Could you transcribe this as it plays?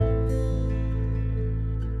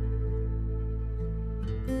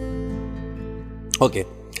Okay,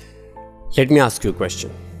 let me ask you a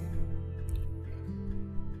question.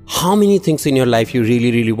 How many things in your life you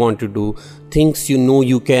really want to do, things you know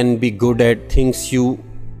you can be good at, things you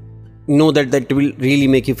know that will really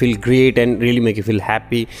make you feel great and really make you feel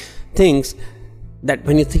happy, things that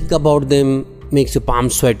when you think about them makes your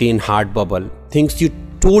palms sweaty and heart bubble, things you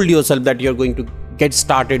told yourself that you're going to get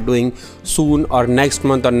started doing soon or next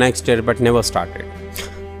month or next year but never started,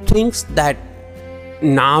 things that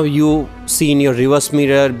now you see in your reverse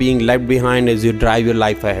mirror being left behind as you drive your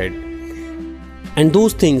life ahead, and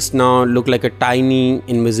those things now look like a tiny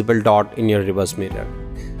invisible dot in your reverse mirror,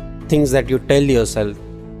 things that you tell yourself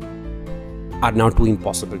are now too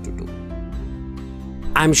impossible to do.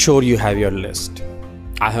 I'm sure you have your list.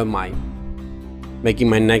 I have mine. Making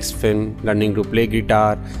my next film, learning to play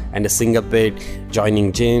guitar and sing a bit,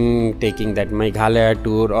 joining gym, taking that Meghalaya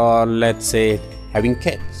tour, or let's say having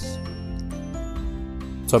kids.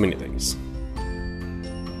 So many things.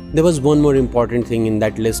 There was one more important thing in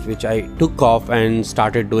that list which I took off and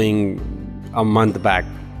started doing a month back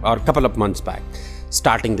or a couple of months back,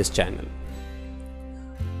 starting this channel.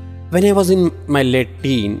 When I was in my late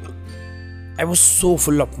teen, I was so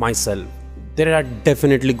full of myself. There are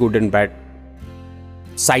definitely good and bad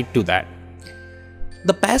side to that.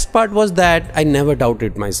 The best part was that I never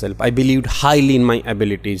doubted myself. I believed highly in my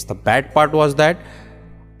abilities. The bad part was that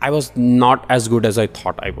I was not as good as I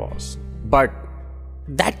thought I was. But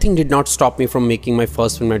that thing did not stop me from making my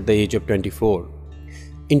first film at the age of 24.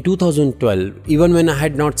 In 2012, even when I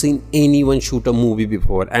had not seen anyone shoot a movie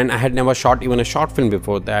before, and I had never shot even a short film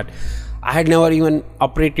before that, I had never even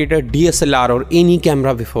operated a DSLR or any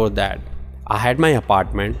camera before that, I had my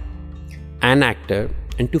apartment, an actor,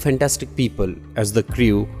 and two fantastic people as the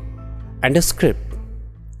crew, and a script.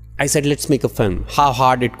 I said, let's make a film. How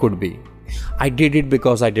hard it could be. I did it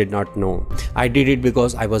because I did not know. I did it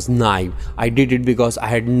because I was naive. I did it because I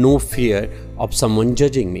had no fear of someone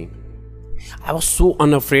judging me. I was so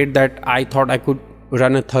unafraid that I thought I could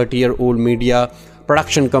run a 30-year-old media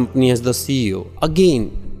production company as the CEO.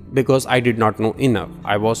 Again, because I did not know enough.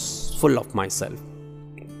 I was full of myself.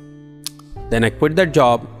 Then I quit that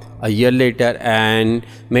job a year later and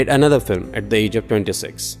made another film at the age of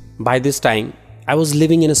 26. By this time, I was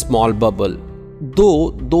living in a small bubble. Though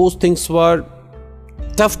those things were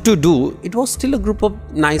tough to do, it was still a group of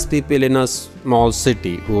nice people in a small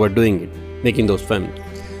city who were doing it, making those films.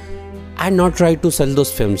 I had not tried to sell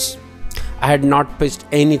those films. I had not pitched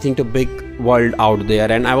anything to big world out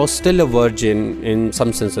there, and I was still a virgin in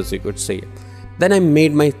some senses, you could say. Then I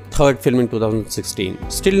made my third film in 2016.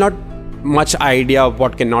 Still not much idea of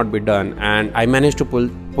what cannot be done, and I managed to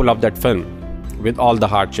pull off that film with all the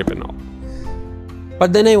hardship and all.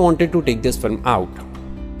 But then I wanted to take this film out.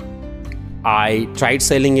 I tried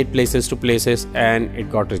selling it places to places and it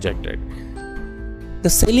got rejected. The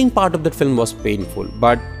selling part of that film was painful,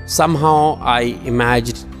 but somehow I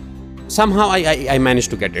managed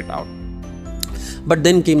to get it out. But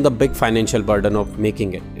then came the big financial burden of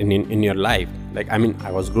making it in your life. I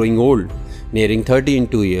was growing old, nearing 30 in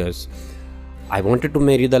 2 years. I wanted to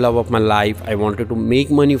marry the love of my life. I wanted to make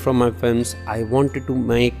money from my films. I wanted to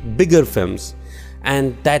make bigger films.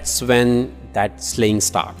 And that's when that slaying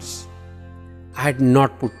starts. I had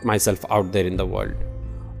not put myself out there in the world.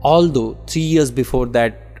 Although 3 years before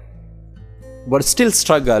that were still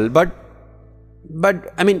struggle, but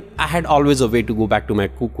I had always a way to go back to my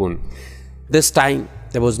cocoon. This time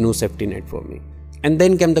there was no safety net for me. And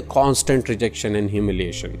then came the constant rejection and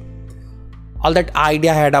humiliation. All that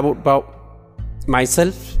idea I had about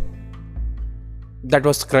myself, that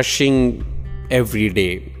was crushing every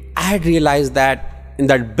day. I had realized that in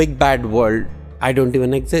that big bad world, I don't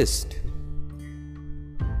even exist.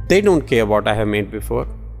 They don't care what I have made before.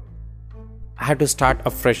 I had to start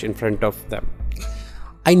afresh in front of them.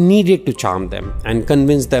 I needed to charm them and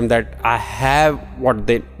convince them that I have what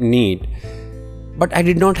they need. But I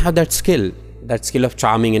did not have that skill of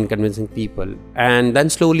charming and convincing people. And then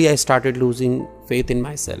slowly I started losing faith in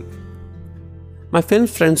myself. My film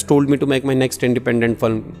friends told me to make my next independent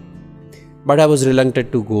film, but I was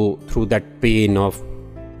reluctant to go through that pain of,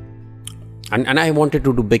 and I wanted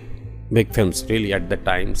to do big films really at that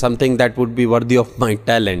time, something that would be worthy of my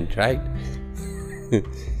talent, right?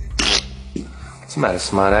 What's the matter,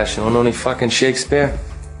 smart ass? You don't know any fucking Shakespeare?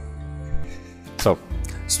 So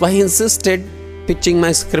I insisted pitching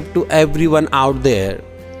my script to everyone out there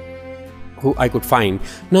who I could find.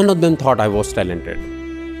 None of them thought I was talented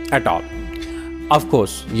at all. Of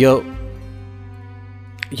course, you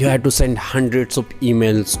had to send hundreds of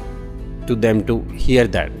emails to them to hear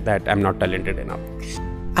that I'm not talented enough.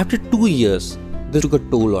 After 2 years, this took a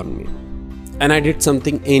toll on me. and I did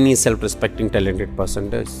something any self-respecting, talented person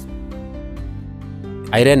does.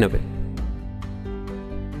 I ran away.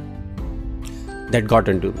 That got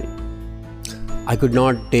into me. I could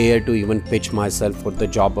not dare to even pitch myself for the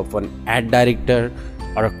job of an ad director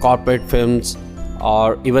or a corporate films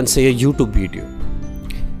or even say a YouTube video.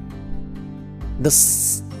 The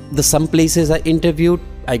some places I interviewed,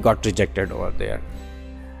 I got rejected over there.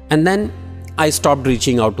 And then I stopped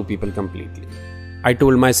reaching out to people completely. I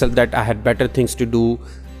told myself that I had better things to do.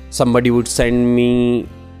 Somebody would send me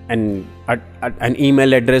an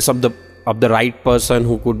email address of the right person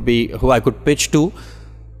who I could pitch to,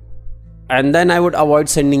 and then I would avoid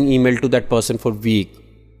sending email to that person for week.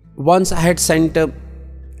 Once I had sent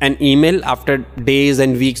an email after days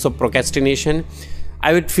and weeks of procrastination,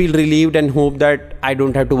 I would feel relieved and hope that I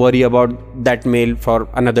don't have to worry about that mail for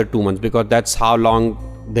another 2 months, because that's how long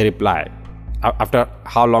they reply. After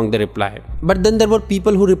how long they reply. But then there were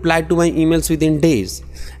people who replied to my emails within days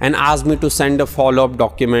and asked me to send a follow-up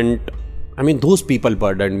document. I mean, those people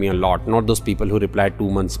burdened me a lot, not those people who replied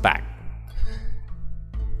 2 months back.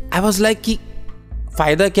 I was like, कि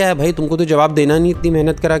फायदा क्या है भाई, तुमको तो जवाब देना नहीं, इतनी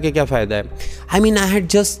मेहनत करा के क्या फायदा है? I mean, I had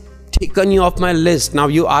just taken you off my list. Now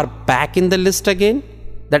you are back in the list again,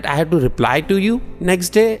 that I have to reply to you next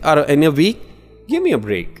day or in a week. Give me a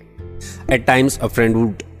break. At times, a friend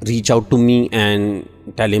would reach out to me and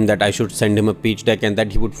tell him that I should send him a pitch deck and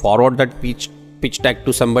that he would forward that pitch deck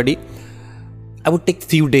to somebody. I would take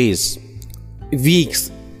few days, weeks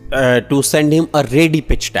to send him a ready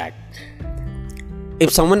pitch deck. If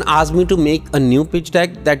someone asked me to make a new pitch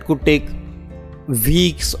deck, that could take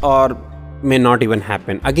weeks or may not even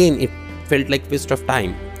happen. Again, it felt like waste of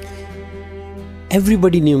time.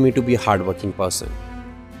 Everybody knew me to be a hardworking person.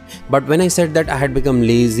 But when I said that I had become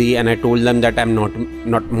lazy and I told them that I'm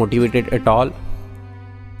not motivated at all,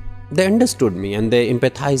 they understood me and they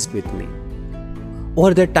empathized with me.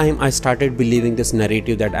 Over that time, I started believing this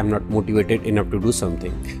narrative that I'm not motivated enough to do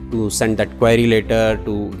something, to send that query letter,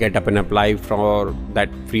 to get up and apply for that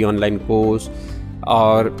free online course,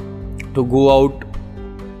 or to go out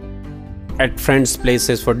at friends'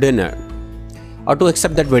 places for dinner, or to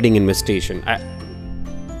accept that wedding invitation.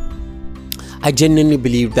 I genuinely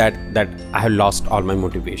believed that I had lost all my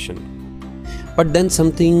motivation. But then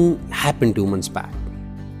something happened 2 months back.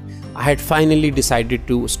 I had finally decided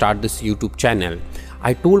to start this YouTube channel.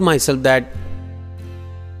 I told myself that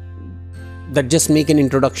just make an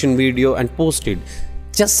introduction video and post it.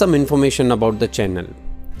 Just some information about the channel.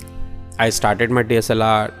 I started my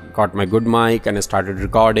DSLR, got my good mic, and I started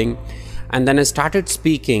recording. And then I started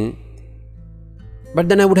speaking. But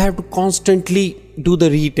then I would have to constantly do the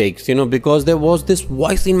retakes, because there was this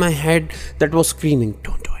voice in my head that was screaming,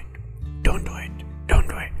 don't do it, don't do it, don't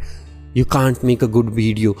do it. You can't make a good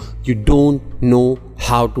video. You don't know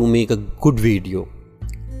how to make a good video.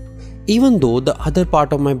 Even though the other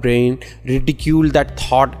part of my brain ridiculed that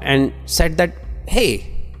thought and said that, hey,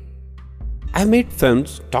 I've made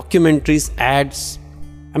films, documentaries, ads.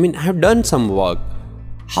 I mean, I have done some work.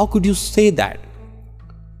 How could you say that?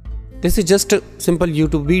 This is just a simple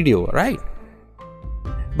YouTube video, right?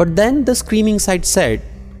 But then the screaming side said,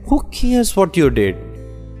 who cares what you did?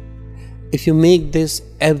 If you make this,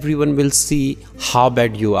 everyone will see how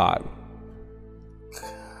bad you are.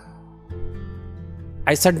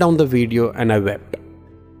 I sat down the video and I wept.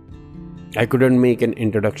 I couldn't make an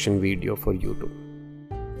introduction video for YouTube.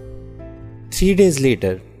 3 days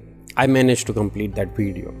later, I managed to complete that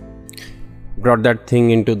video. Brought that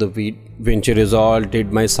thing into the Venture Resolve,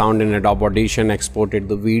 did my sound in Adobe Audition, exported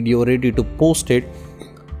the video, ready to post it.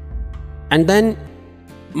 And then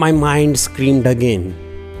my mind screamed again.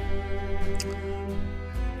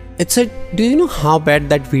 It said, do you know how bad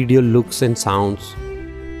that video looks and sounds?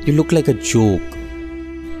 You look like a joke.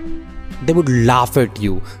 They would laugh at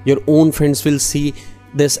you. Your own friends will see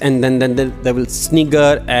this and then they will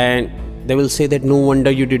snigger and they will say that no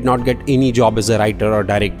wonder you did not get any job as a writer or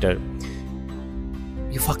director.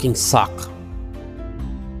 You fucking suck.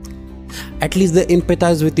 At least they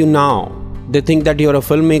empathize with you now. They think that you're a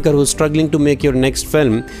filmmaker who's struggling to make your next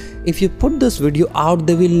film. If you put this video out,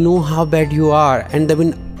 they will know how bad you are and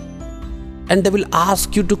they will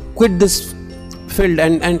ask you to quit this field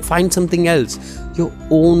and find something else. Your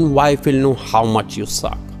own wife will know how much you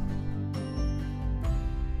suck.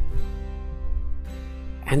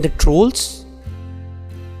 And the trolls,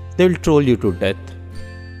 they will troll you to death.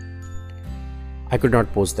 I could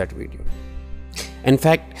not post that video. In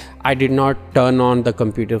fact, I did not turn on the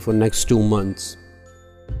computer for next 2 months.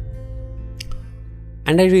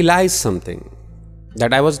 And I realized something,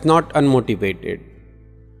 that I was not unmotivated.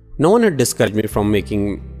 No one had discouraged me from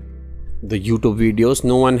making the YouTube videos.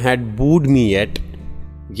 No one had booed me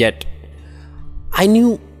yet. I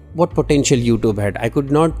knew what potential YouTube had. I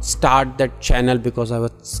could not start that channel because I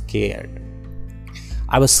was scared.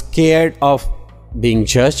 I was scared of being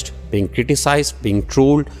judged, being criticized, being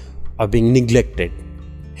trolled, or being neglected.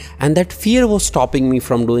 And that fear was stopping me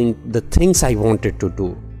from doing the things I wanted to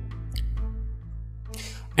do.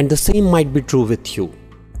 And the same might be true with you.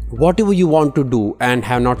 Whatever you want to do and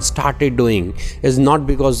have not started doing is not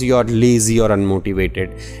because you are lazy or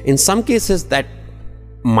unmotivated. In some cases that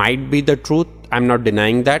might be the truth, I'm not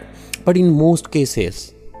denying that, but in most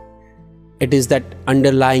cases it is that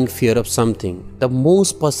underlying fear of something. The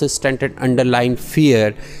most persistent and underlying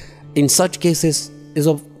fear in such cases is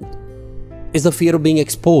the fear of being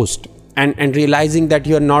exposed and realizing that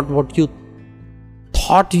you are not what you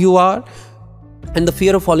thought you are, and the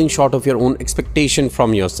fear of falling short of your own expectation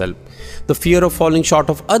from yourself, the fear of falling short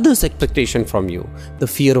of others' expectation from you, the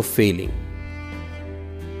fear of failing.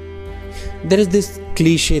 There is this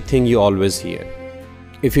cliche thing you always hear: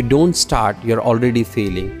 if you don't start, you're already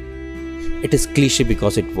failing. It is cliche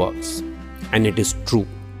because it works, and it is true.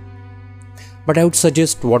 But I would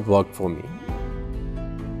suggest what worked for me.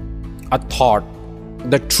 A thought,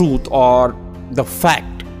 the truth, or the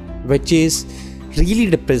fact which is really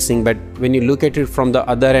depressing, but when you look at it from the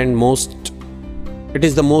other end, it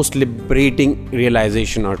is the most liberating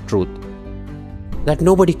realization or truth, that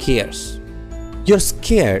nobody cares. You're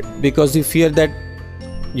scared because you fear that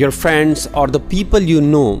your friends or the people you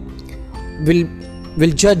know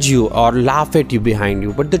will judge you or laugh at you behind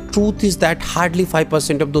you. But the truth is that hardly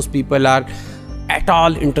 5% of those people are at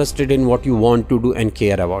all interested in what you want to do and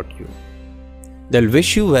care about you. They'll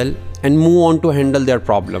wish you well and move on to handle their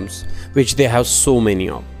problems, which they have so many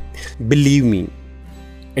of. Believe me,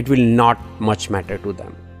 it will not much matter to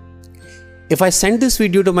them. If I send this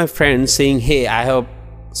video to my friends saying, hey, I have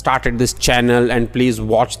started this channel and please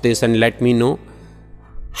watch this and let me know,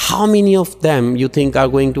 how many of them you think are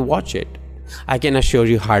going to watch it? I can assure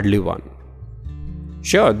you hardly one.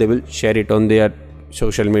 Sure, they will share it on their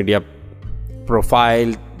social media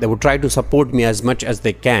profile. They will try to support me as much as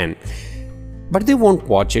they can, but they won't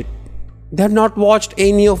watch it. They have not watched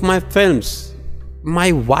any of my films.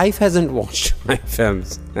 My wife hasn't watched my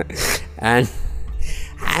films. And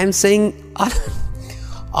I'm saying,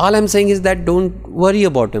 all I'm saying is that don't worry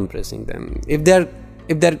about impressing them. If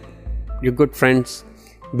they're your good friends,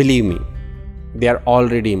 believe me, they are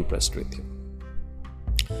already impressed with you.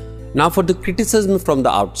 Now for the criticism from the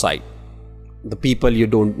outside, the people you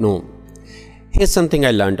don't know, here's something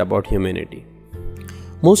I learned about humanity.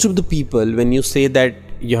 Most of the people, when you say that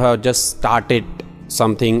you have just started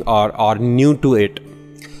something or are new to it,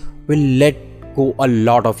 will let go a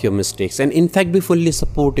lot of your mistakes and in fact be fully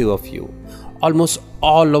supportive of you. Almost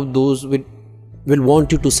all of those will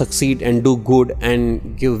want you to succeed and do good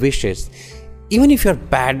and give wishes. Even if you're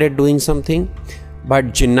bad at doing something,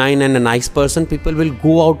 but genuine and a nice person, people will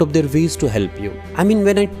go out of their ways to help you. I mean,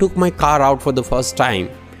 when I took my car out for the first time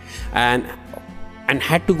and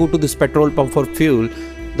had to go to this petrol pump for fuel,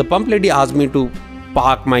 the pump lady asked me to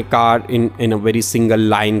park my car in a very single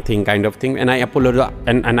line thing kind of thing, and I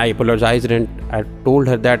apologized and I told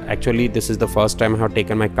her that actually this is the first time I have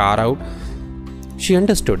taken my car out. She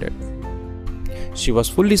understood it. She was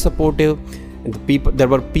fully supportive. There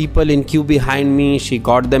were people in queue behind me. She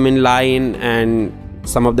got them in line and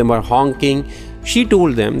some of them were honking. She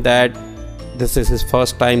told them that this is his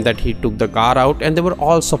first time that he took the car out, and they were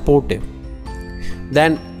all supportive.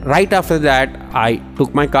 Then right after that, I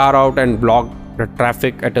took my car out and blocked the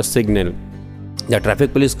traffic at a signal. The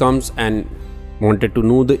traffic police comes and wanted to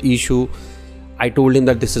know the issue. I told him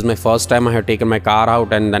that this is my first time I have taken my car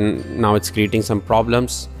out and then now it's creating some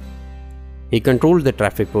problems. He controlled the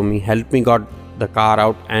traffic for me, helped me got the car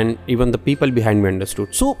out, and even the people behind me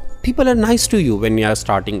understood. So people are nice to you when you are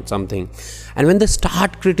starting something, and when they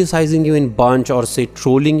start criticizing you in bunch or say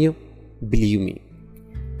trolling you, believe me,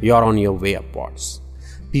 you are on your way upwards.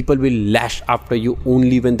 People will lash after you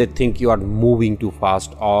only when they think you are moving too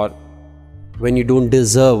fast or when you don't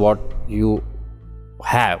deserve what you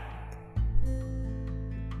have.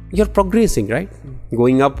 You're progressing, right?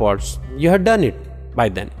 Going upwards. You have done it by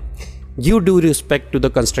then. Give due respect to the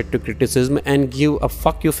constructive criticism and give a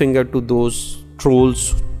fuck you finger to those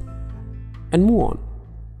trolls and move on.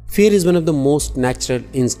 Fear is one of the most natural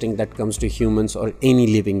instinct that comes to humans or any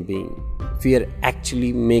living being. Fear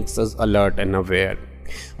actually makes us alert and aware,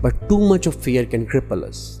 but too much of fear can cripple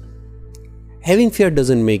us. Having fear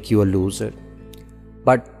doesn't make you a loser,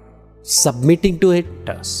 but submitting to it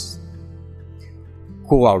does.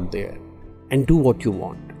 Go out there and do what you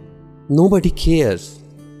want. Nobody cares.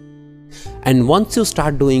 And once you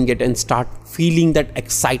start doing it and start feeling that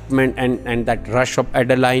excitement and that rush of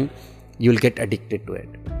adrenaline, you'll get addicted to it.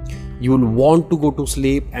 You will want to go to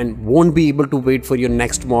sleep and won't be able to wait for your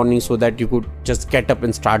next morning so that you could just get up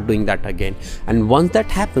and start doing that again. And once that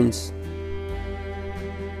happens,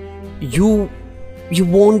 you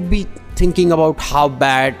won't be thinking about how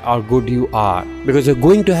bad or good you are, because you're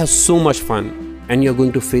going to have so much fun and you're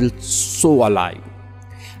going to feel so alive.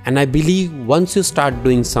 And I believe once you start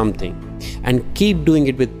doing something and keep doing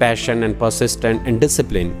it with passion and persistence and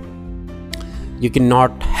discipline, you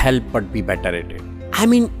cannot help but be better at it. I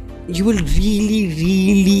mean, you will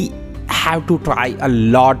really have to try a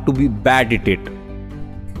lot to be bad at it,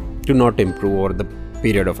 to not improve over the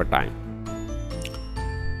period of a time.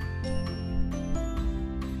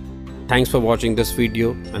 Thanks for watching this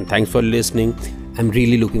video and thanks for listening. I'm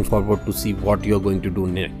really looking forward to see what you're going to do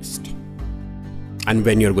next and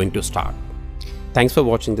when you're going to start. Thanks for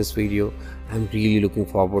watching this video. I'm really looking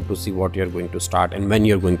forward to see what you're going to start and when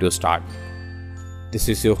you're going to start. This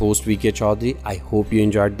is your host VK Chaudhary. I hope you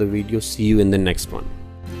enjoyed the video. See you in the next one.